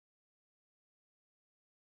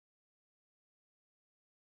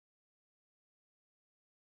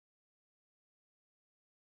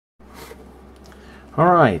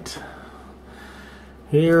Alright,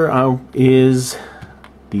 here is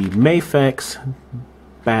the MAFEX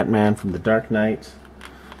Batman from The Dark Knight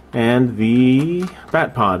and the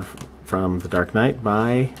Batpod from The Dark Knight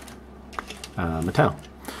by Mattel.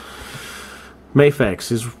 MAFEX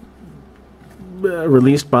is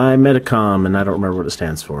released by Medicom, and I don't remember what it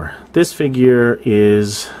stands for. This figure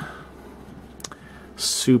is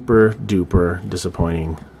super duper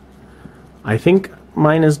disappointing. I think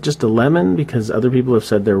mine is just a lemon because other people have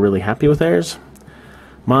said they're really happy with theirs.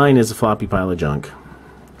 Mine is a floppy pile of junk.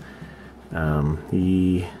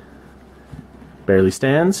 He barely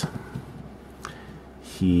stands.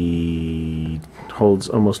 He holds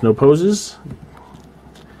almost no poses.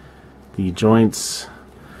 The joints,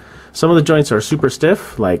 some of the joints are super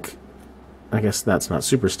stiff, like, I guess that's not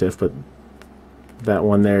super stiff, but that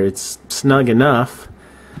one there, it's snug enough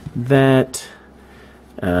that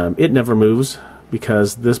it never moves,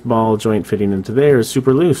 because this ball joint fitting into there is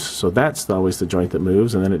super loose, so that's always the joint that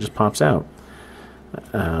moves, and then it just pops out.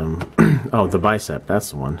 Oh, the bicep,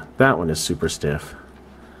 that's the one. That one is super stiff.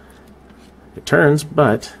 It turns,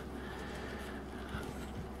 but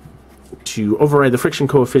to override the friction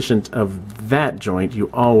coefficient of that joint, you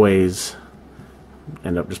always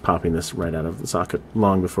end up just popping this right out of the socket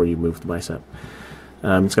long before you move the bicep.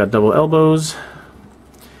 It's got double elbows.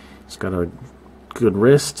 It's got a good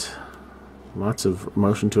wrist. Lots of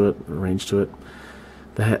motion to it, range to it.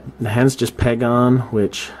 The hands just peg on,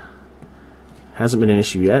 which hasn't been an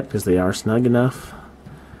issue yet because they are snug enough.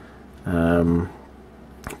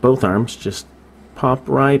 Both arms just pop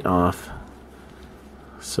right off.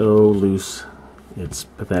 So loose, it's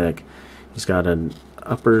pathetic. He's got an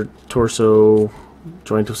upper torso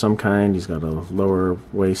joint of some kind. He's got a lower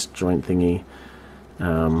waist joint thingy.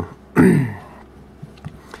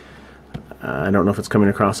 I don't know if it's coming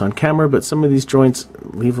across on camera, but some of these joints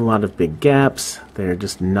leave a lot of big gaps. They're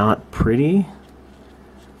just not pretty.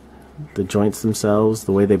 The joints themselves,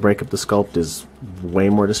 the way they break up the sculpt is way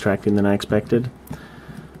more distracting than I expected.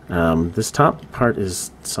 This top part is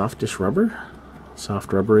softish rubber,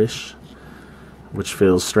 soft rubberish, which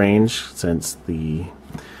feels strange since the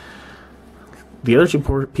other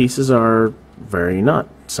two pieces are very not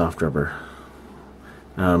soft rubber.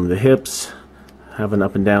 The hips have an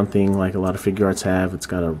up and down thing like a lot of figure arts have. It's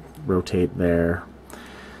got to rotate there.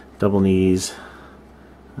 Double knees,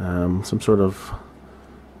 some sort of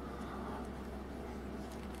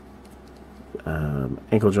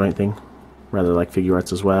ankle joint thing, rather like figure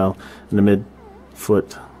arts as well. And the mid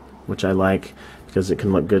foot, which I like because it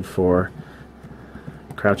can look good for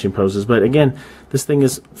crouching poses. But again, this thing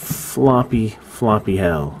is floppy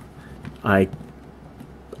hell.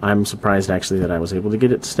 I'm surprised actually that I was able to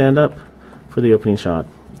get it to stand up for the opening shot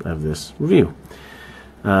of this review.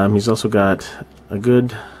 He's also got a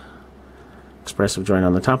good expressive joint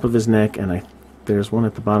on the top of his neck, and there's one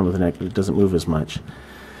at the bottom of the neck, but it doesn't move as much.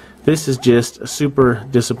 This is just a super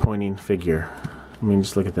disappointing figure. I mean,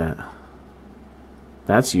 just look at that.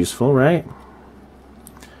 That's useful, right?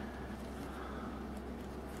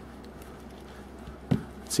 It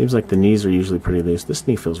seems like the knees are usually pretty loose. This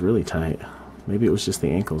knee feels really tight. Maybe it was just the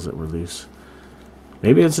ankles that were loose.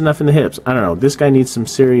 Maybe it's enough in the hips. I don't know. This guy needs some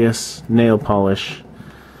serious nail polish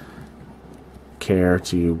care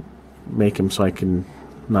to make him so I can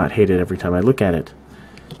not hate it every time I look at it.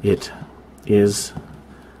 It is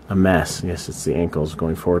a mess. Yes, it's the ankles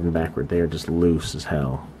going forward and backward. They are just loose as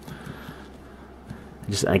hell.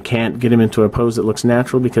 I can't get him into a pose that looks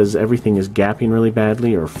natural because everything is gapping really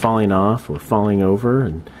badly or falling off or falling over.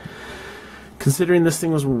 And considering this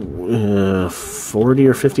thing was $40 or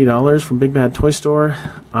 $50 from Big Bad Toy Store,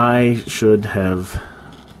 I should have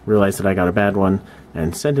realized that I got a bad one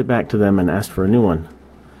and sent it back to them and asked for a new one.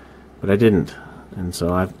 But I didn't. And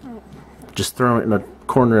so I've just thrown it in a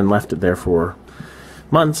corner and left it there for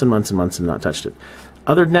months and months and months and not touched it.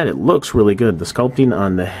 Other than that, it looks really good. The sculpting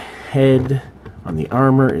on the head, on the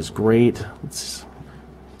armor is great. Let's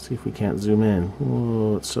see if we can't zoom in.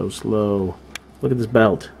 Oh, it's so slow. Look at this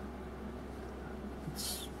belt.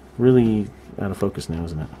 Really out of focus now,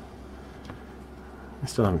 isn't it? I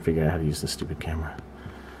still haven't figured out how to use this stupid camera.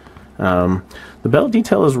 The belt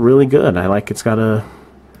detail is really good. I like it's got a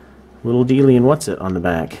little dealy and what's it on the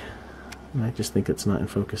back. I just think it's not in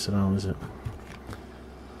focus at all, is it?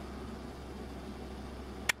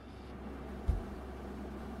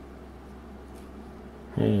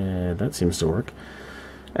 Yeah, that seems to work.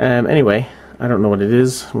 Anyway, I don't know what it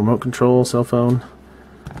is. Remote control, cell phone.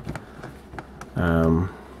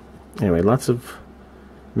 Anyway, lots of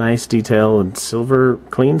nice detail and silver,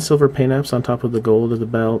 clean silver paint apps on top of the gold of the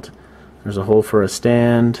belt. There's a hole for a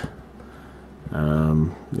stand.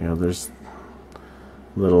 You know, there's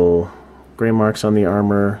Little gray marks on the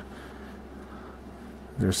armor.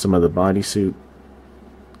 There's some of the bodysuit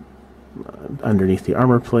underneath the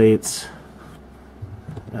armor plates.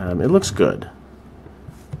 It looks good.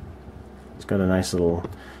 It's got a nice little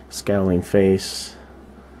scowling face.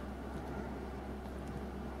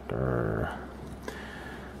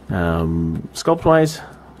 Sculpt-wise,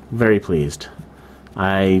 very pleased.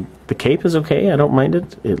 The cape is okay. I don't mind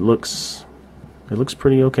it. It looks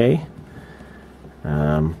pretty okay.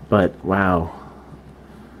 But wow,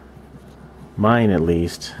 mine at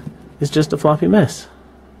least is just a floppy mess,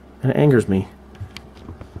 and it angers me.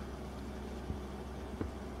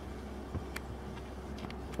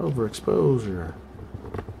 Overexposure.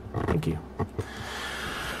 Thank you.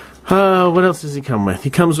 What else does he come with? He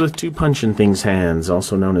comes with 2 punching things hands,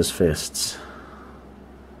 also known as fists.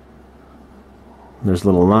 There's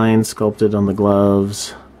little lines sculpted on the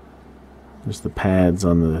gloves. There's the pads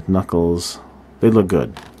on the knuckles. They look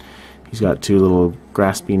good. He's got 2 little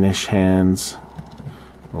grasping-ish hands,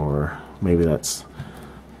 or maybe that's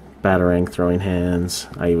batarang throwing hands.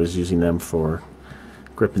 I was using them for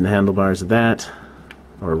gripping the handlebars of that,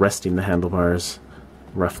 or resting the handlebars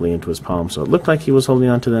roughly into his palm, so it looked like he was holding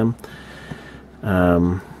on to them.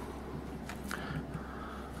 And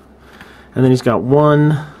then he's got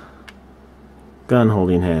 1 gun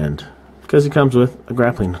holding hand, because he comes with a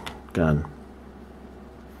grappling gun,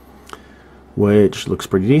 which looks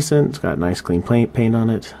pretty decent. It's got nice clean paint on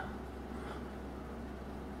it.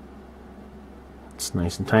 It's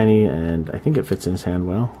nice and tiny, and I think it fits in his hand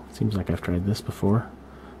well. Seems like I've tried this before.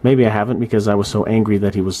 Maybe I haven't, because I was so angry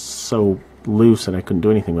that he was so loose that I couldn't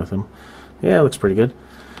do anything with him. Yeah, it looks pretty good.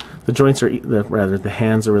 The joints are, the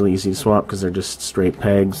hands are really easy to swap because they're just straight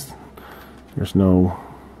pegs. There's no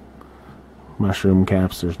mushroom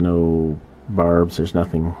caps, there's no barbs, there's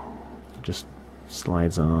nothing. It just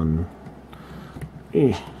slides on.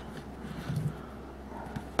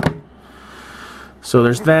 So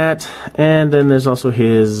there's that, and then there's also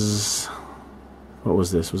his, what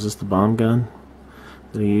was this? Was this the bomb gun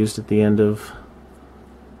that he used at the end of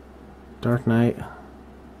Dark Knight?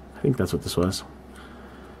 I think that's what this was.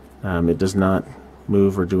 It does not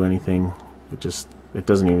move or do anything. It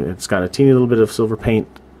doesn't even, it's got a teeny little bit of silver paint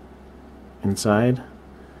inside.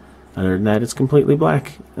 Other than that, it's completely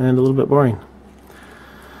black and a little bit boring.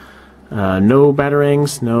 No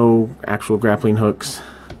batarangs, no actual grappling hooks.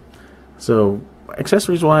 So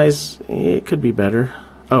accessories wise, it could be better.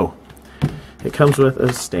 Oh, it comes with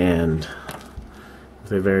a stand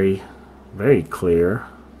with a very, very clear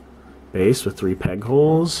base with 3 peg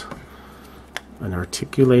holes, an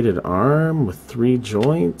articulated arm with 3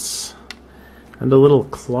 joints, and a little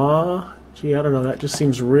claw. Gee, I don't know, that just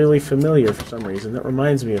seems really familiar for some reason. That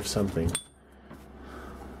reminds me of something.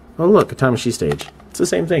 Oh look, a Tamashii stage. It's the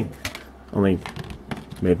same thing, only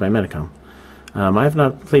made by Medicom. I have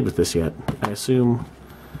not played with this yet. I assume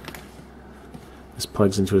this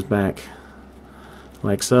plugs into his back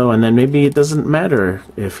like so, and then maybe it doesn't matter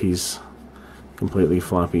if he's completely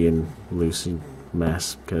floppy and loosey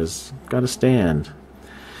mess, because got a stand.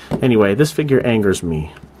 Anyway, this figure angers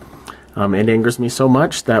me. It angers me so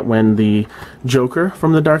much that when the Joker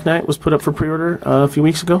from The Dark Knight was put up for pre-order a few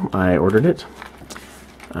weeks ago, I ordered it.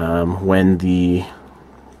 When the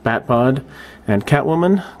Batpod and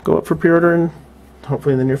Catwoman go up for pre-order, and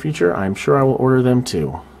hopefully in the near future, I'm sure I will order them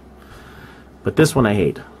too. But this one I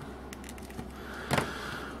hate.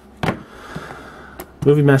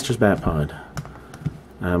 Movie Master's Batpod.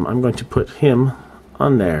 I'm going to put him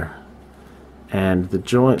on there, and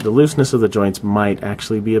the looseness of the joints might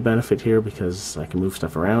actually be a benefit here, because I can move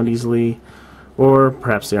stuff around easily, or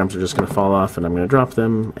perhaps the arms are just going to fall off and I'm going to drop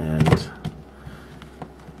them and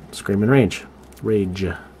scream and rage.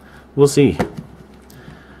 We'll see.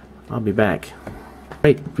 I'll be back.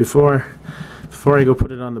 Wait, before I go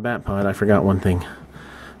put it on the Batpod, I forgot one thing.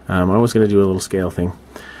 I was going to do a little scale thing.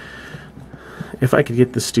 If I could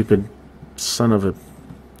get this stupid son of a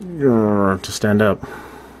to stand up.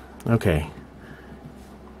 Okay.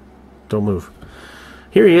 Don't move.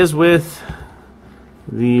 Here he is with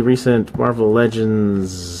the recent Marvel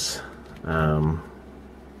Legends,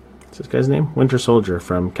 what's this guy's name? Winter Soldier,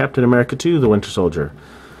 from Captain America 2, The Winter Soldier,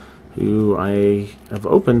 who I have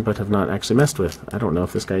opened but have not actually messed with. I don't know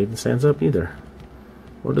if this guy even stands up either.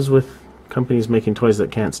 What is with companies making toys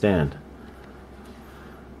that can't stand?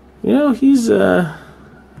 You know, he's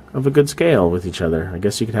of a good scale with each other. I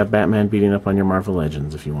guess you could have Batman beating up on your Marvel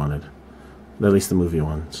Legends if you wanted. At least the movie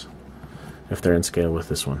ones, if they're in scale with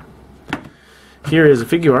this one. Here is a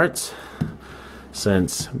Figure Arts.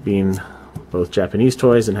 Since being both Japanese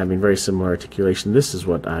toys and having very similar articulation, this is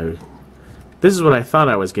what I This is what I thought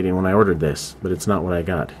I was getting when I ordered this, but it's not what I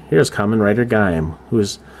got. Here's Kamen Rider Gaim, who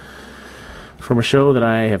is from a show that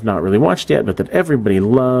I have not really watched yet, but that everybody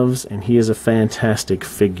loves, and he is a fantastic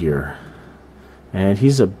figure. And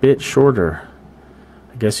he's a bit shorter.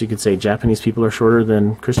 I guess you could say Japanese people are shorter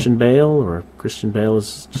than Christian Bale, or Christian Bale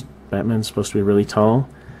is Batman's supposed to be really tall.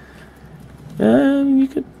 You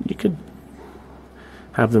could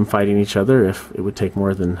have them fighting each other if it would take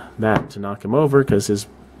more than that to knock him over, because his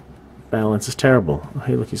balance is terrible. Oh,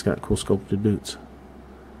 hey, look, he's got cool sculpted boots.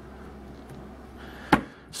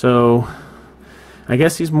 So, I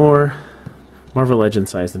guess he's more Marvel Legend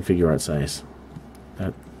size than figure art size.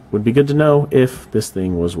 That would be good to know if this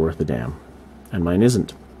thing was worth a damn. And mine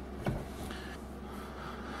isn't.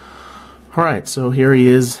 Alright, so here he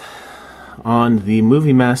is on the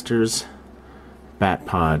Movie Masters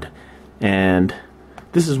Batpod. And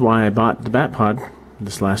this is why I bought the Batpod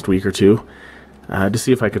this last week or two. To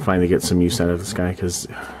see if I could finally get some use out of this guy, because,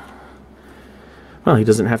 well, he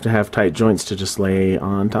doesn't have to have tight joints to just lay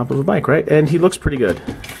on top of a bike, right? And he looks pretty good.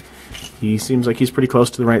 He seems like he's pretty close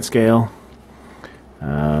to the right scale.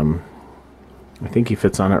 I think he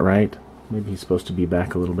fits on it right. Maybe he's supposed to be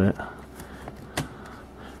back a little bit.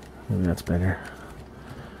 Maybe that's better.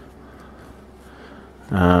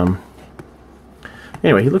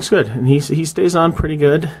 Anyway, he looks good, and he stays on pretty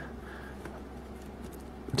good,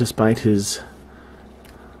 despite his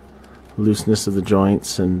looseness of the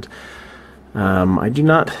joints. And I do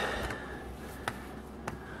not,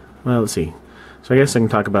 well, let's see, so I guess I can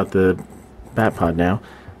talk about the Batpod now.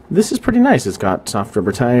 This is pretty nice. It's got soft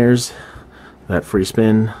rubber tires, that free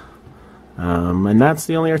spin, and that's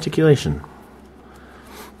the only articulation.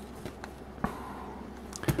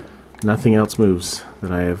 Nothing else moves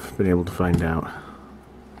that I have been able to find out.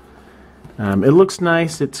 It looks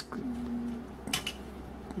nice. It's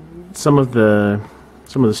some of the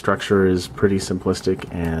structure is pretty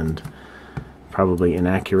simplistic and probably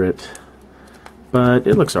inaccurate, but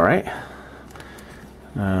it looks alright.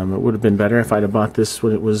 It would have been better if I'd have bought this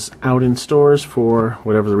when it was out in stores for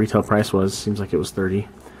whatever the retail price was. Seems like it was $30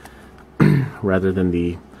 rather than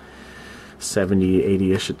the $70,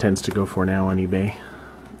 $80-ish it tends to go for now on eBay.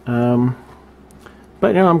 But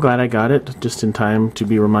you know, I'm glad I got it just in time to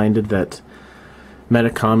be reminded that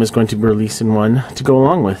Medicom is going to be releasing one to go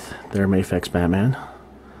along with their MAFEX Batman.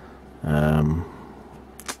 And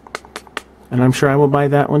I'm sure I will buy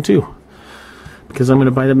that one too, because I'm going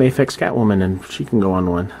to buy the MAFEX Catwoman and she can go on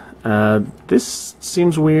one. This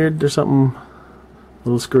seems weird. There's something a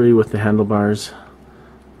little screwy with the handlebars.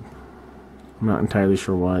 I'm not entirely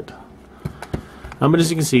sure what. But as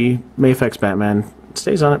you can see, MAFEX Batman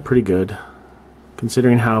stays on it pretty good.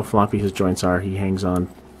 Considering how floppy his joints are, he hangs on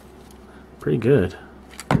pretty good.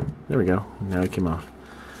 There we go. Now he came off.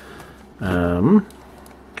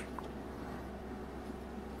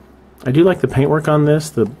 I do like the paintwork on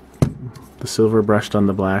this. The silver brushed on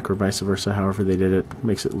the black, or vice versa, however they did it,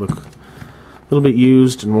 makes it look a little bit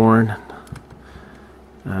used and worn.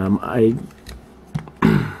 I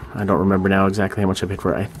don't remember now exactly how much I paid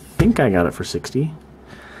for it. I think I got it for $60.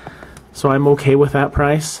 So I'm okay with that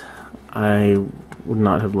price. I would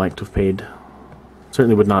not have liked to have paid,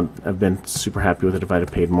 certainly would not have been super happy with it if I'd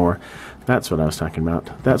have paid more. That's what I was talking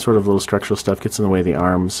about. That sort of little structural stuff gets in the way of the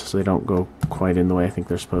arms, so they don't go quite in the way I think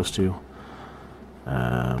they're supposed to.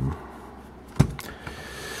 I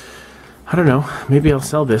don't know. Maybe I'll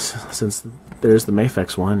sell this, since there's the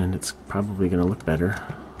MAFEX one, and it's probably going to look better.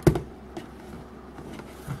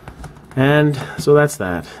 And so that's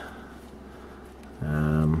that.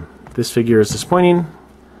 This figure is disappointing.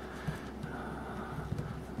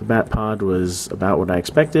 The Batpod was about what I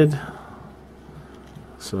expected,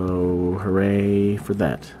 so hooray for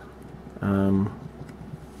that.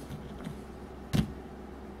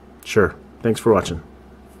 Sure. Thanks for watching.